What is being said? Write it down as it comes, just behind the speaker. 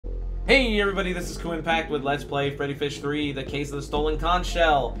Hey everybody, this is Kuuimpact with Let's Play Freddi Fish 3, The Case of the Stolen Conch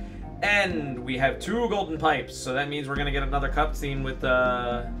Shell. And we have 2 golden pipes, so that means we're gonna get another cutscene with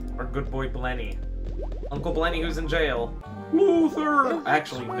our good boy Blenny. Uncle Blenny who's in jail. Luther!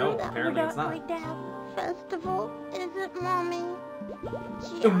 Actually, no, apparently it's not. Festival, is it, Mommy?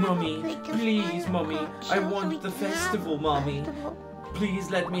 Oh, Mommy, please, Mommy, I want the festival, Mommy. Please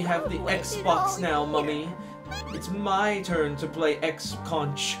let me have the Xbox now, Mommy. It's my turn to play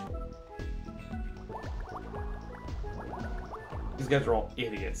X-Conch. These guys are all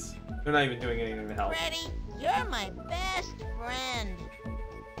idiots. They're not even doing anything to help. Freddi, you're my best friend.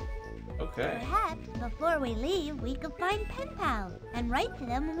 Okay. Perhaps before we leave, we could find pen pals and write to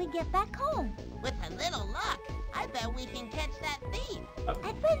them when we get back home. With a little luck, I bet we can catch that thief.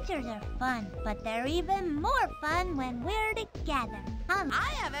 Adventures are fun, but they're even more fun when we're together.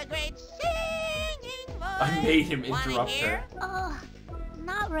 I have a great singing voice. I made him Wanna interrupt hear? her. Oh,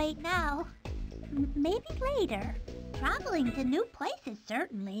 not right now. Maybe later. Traveling to new places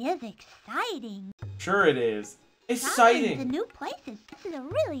certainly is exciting. Sure it is. Traveling to Exciting. new places. This is a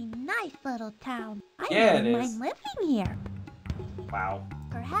really nice little town. I Yeah, wouldn't it mind is. living here. Wow.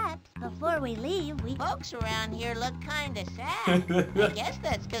 Perhaps before we leave, we Folks around here look kinda sad. I guess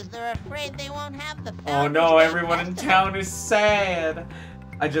that's because they're afraid they won't have the Oh no, everyone in town is sad.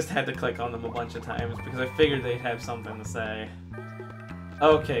 I just had to click on them a bunch of times because I figured they'd have something to say.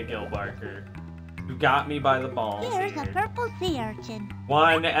 Okay, Gil Barker. You got me by the balls Here's a here. purple sea urchin.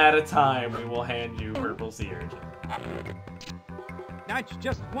 One at a time, we will hand you purple sea urchin. That's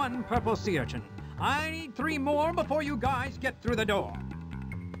just one purple sea urchin. I need 3 more before you guys get through the door.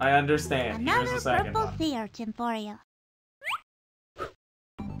 I understand. Here's Another the second purple one. sea urchin for you.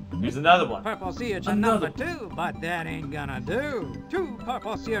 Here's another one. Purple sea urchin Another. number 2, but that ain't gonna do. 2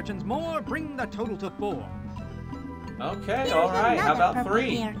 purple sea urchins more bring the total to 4. Okay, Here's alright. How another about purple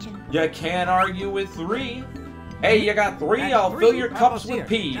 3? sea urchin. You can't argue with 3. Hey, you got 3, That's I'll 3 fill your purple cups sea with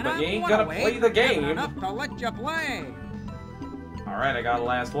urchins, pee, and but you I'm ain't one gonna away play the from having game. enough to let you play. Alright, I got a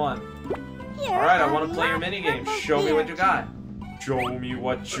last one. Here's Alright, I a want to play your last minigame. purple Show me sea what you urchin. got. Show me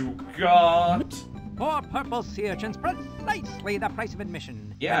what you got. 4 purple sea urchins, precisely the price of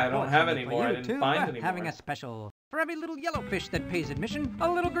admission. Yeah, I don't have any Unfortunately for more. I you didn't two, find we're any having more. a special. For every little yellow fish that pays admission,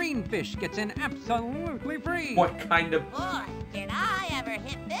 a little green fish gets in absolutely free. What kind of... Boy, did I ever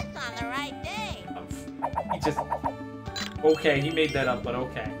hit this on the right day. He just... Okay, he made that up, but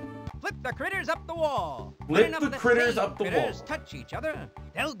okay. Flip the critters up the wall. Flip When enough the of critters same up the critters wall. touch each other,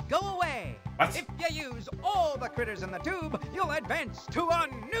 they'll go away. What? If you use all the critters in the tube, you'll advance to a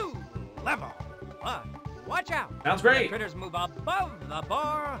new level. But watch out. Sounds When the great. critters move above the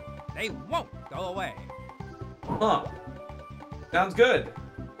bar, they won't go away. Huh. Sounds good.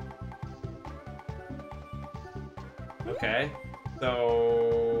 Okay.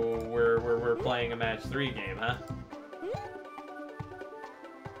 So... We're playing a match 3 game, huh?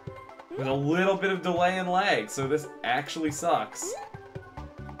 With a little bit of delay and lag, so this actually sucks.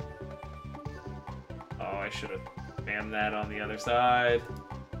 Oh, I should have spammed that on the other side.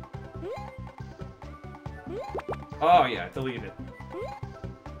 Oh yeah, delete it.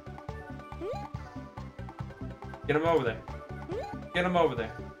 Get him over there. Get him over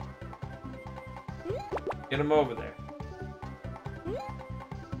there. Get him over there.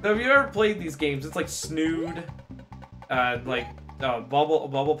 So have you ever played these games? It's like Snood,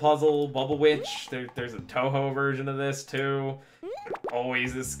 Bubble Puzzle, Bubble Witch. There's a Toho version of this too.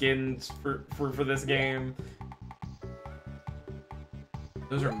 Always the skins for this game.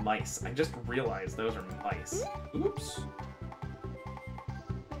 Those are mice. I just realized those are mice. Oops.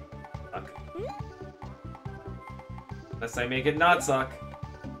 Suck. Unless I make it not suck.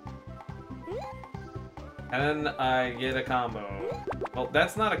 And I get a combo. Well,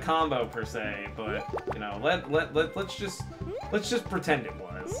 that's not a combo per se, but you know, let's just pretend it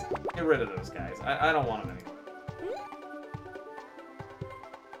was. Get rid of those guys. I don't want them anymore.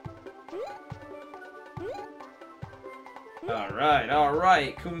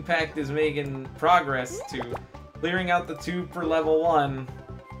 Alright. Kuuimpact is making progress to clearing out the tube for level 1.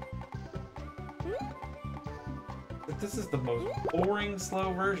 But this is the most boring,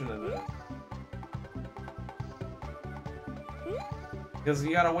 slow version of this. Because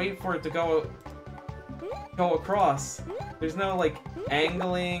you gotta wait for it to go across. There's no, like,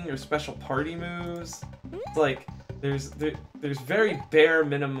 angling or special party moves. It's like, there's very bare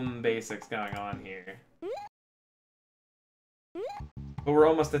minimum basics going on here. But we're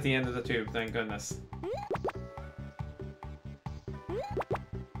almost at the end of the tube, thank goodness.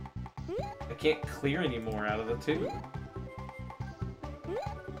 I can't clear any more out of the tube.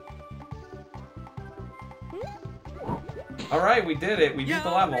 Alright, we did it. We beat the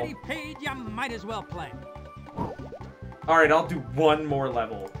level. already paid, you might as well play. Alright, I'll do one more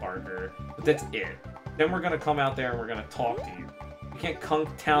level, Barker. But that's it. Then we're gonna come out there and we're gonna talk to you. You can't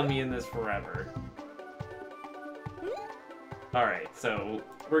kunk-town me in this forever. Alright, so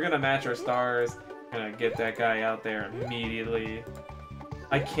we're gonna match our stars. Gonna get that guy out there immediately.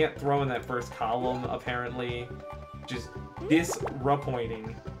 I can't throw in that first column, apparently. Just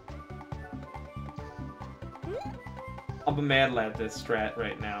disappointing. I'm a mad lad this strat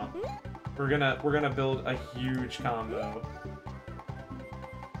right now. We're gonna build a huge combo.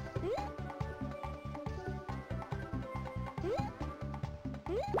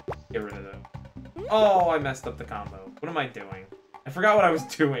 Get rid of them. Oh, I messed up the combo. What am I doing? I forgot what I was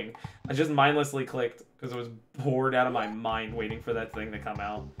doing. I just mindlessly clicked because I was bored out of my mind waiting for that thing to come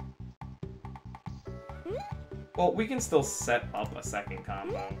out. Well, we can still set up a second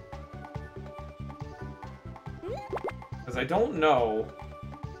combo. Because I don't know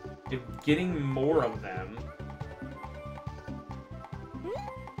if getting more of them...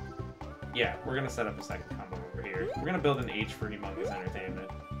 Yeah, we're going to set up a second combo over here. We're going to build an H for Humongous Entertainment.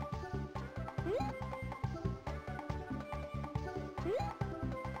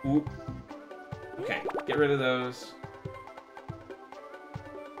 Oop. Okay, get rid of those.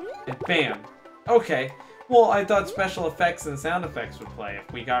 And bam! Okay. Well, I thought special effects and sound effects would play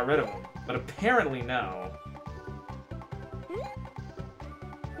if we got rid of them. But apparently no.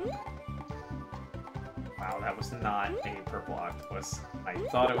 Wow, that was not a purple octopus. I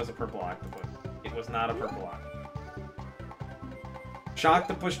thought it was a purple octopus. It was not a purple octopus.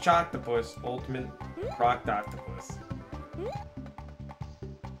 Choctopus, Choctopus, Ultimate Rocked Octopus.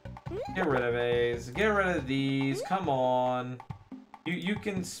 Get rid of A's. Get rid of these. Come on. You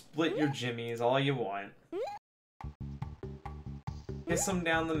can split your jimmies all you want. Kiss him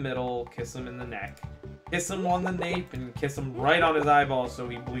down the middle. Kiss him in the neck. Kiss him on the nape and kiss him right on his eyeball so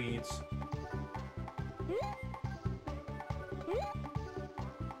he bleeds.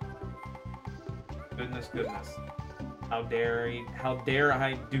 Goodness, goodness. How dare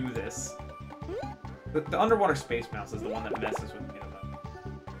I do this? The underwater space mouse is the one that messes with me the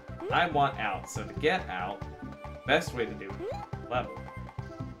most. I want out, so to get out, best way to do it is level.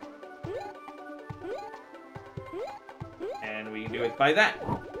 And we can do it by that.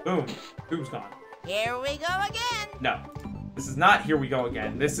 Boom. Tube's gone. Here we go again. No. This is not here we go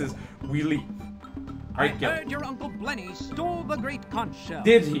again. This is we leave. Alright, I heard your Uncle Blenny stole the great conch shell.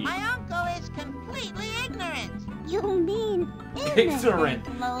 Did he? My uncle is completely ignorant. You mean Ignorant.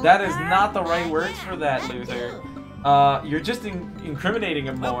 innocent, That is Luther? not the right words for that, That Luther. too. You're just incriminating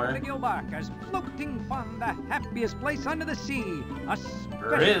him more. Welcome to Gilbarker's floating fun, the happiest place under the sea, Sure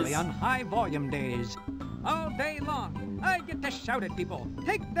especially is. on high volume days. All day long, I get to shout at people,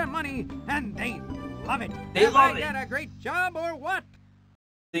 take their money, and they love it. They Have love I it. did a great job or what?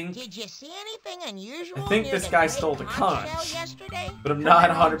 Did you see anything unusual? I think near this the guy great stole the conch shell conch. yesterday? But I'm not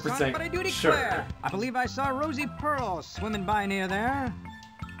Wrong, son, but I 100% do sure. declare, I believe I saw Rosie Pearl swimming by near there.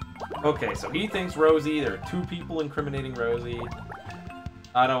 Okay, so he thinks Rosie. There are two people incriminating Rosie.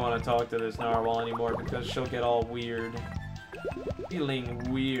 I don't want to talk to this narwhal anymore because she'll get all weird. Feeling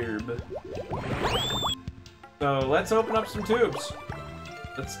weird. So let's open up some tubes.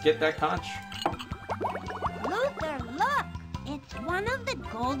 Let's get that conch. Luther, look! It's one of the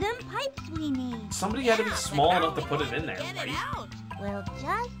golden pipes we need. Somebody had to be Yeah, small but enough to how put are it we in there, gonna get it right? out? We'll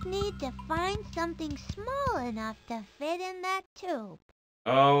just need to find something small enough to fit in that tube.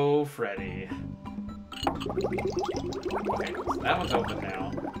 Oh, Freddy. Okay, so that one's open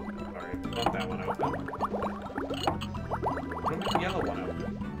now. Alright, we want that one open. How do I make the yellow one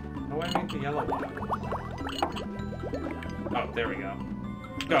open? How do I make the yellow one open? Oh, there we go.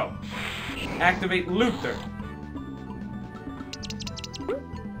 Go. Activate Luther.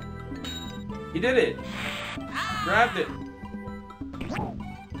 He did it. Grabbed it. It's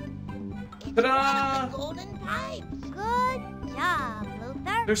Ta-da! one of the golden pipes. Good job,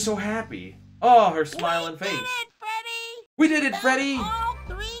 Luther. They're so happy. Oh, her smiling We face. did it, Freddy! We did it, Found Freddy! all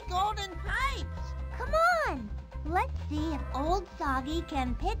 3 golden pipes. Come on. Let's see if Old Soggy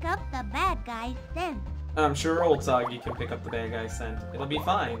can pick up the bad guy's scent. I'm sure old Soggy can pick up the bad guy's scent. It'll be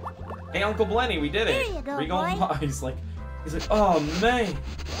fine. Hey, Uncle Blenny, we did it. Here you go, 3 golden boy. pies. He's like, oh man.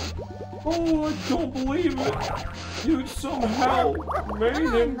 Oh, I don't believe it. You somehow made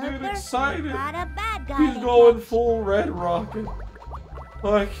Come him on, get Luther. excited. Got a bad guy. He's to going catch. full Red Rocket.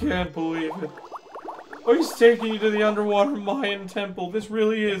 I can't believe it. Oh, he's taking you to the underwater Mayan temple. This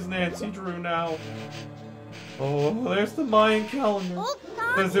really is Nancy Drew now. Oh, there's the Mayan calendar. Old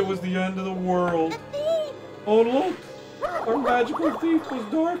Says Soggy. it was the end of the world. The thief. Oh look! Our magical thief was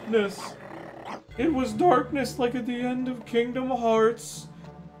darkness! It was darkness like at the end of Kingdom Hearts.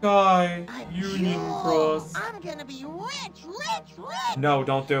 Sky, A Union jewel. Cross. I'm gonna be rich, rich, rich. No,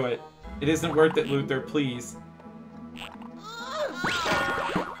 don't do it. It isn't worth it, Luther, please.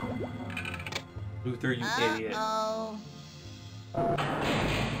 Luther, you idiot. Uh-oh.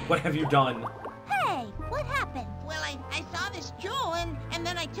 What have you done? Hey, what happened? Well, I saw this jewel and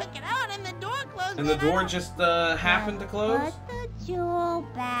then I took it out and the door closed. And the door just happened to close? Put the jewel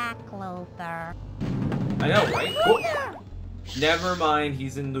back, Luther. I know, right? Oh, never mind,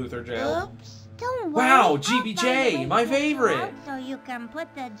 he's in Luther jail. Oops. Don't worry. Wow, I'll find a GBJ, way my to get you favorite. out So you can put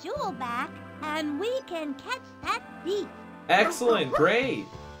the jewel back, and we can catch that thief. Excellent, great.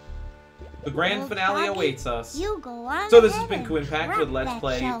 The grand Well, finale Doggy, awaits us. You go on So this has ahead been and Kuuimpact grab with Let's that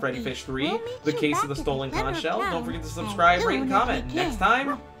Play shell Freddi thief. Fish 3, We'll meet The you Case back of the at Stolen center Conch of Shell. Don't town forget to as subscribe, rate, soon and as comment. we Next can.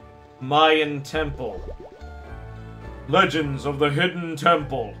 time, Mayan Temple. Legends of the Hidden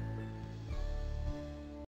Temple.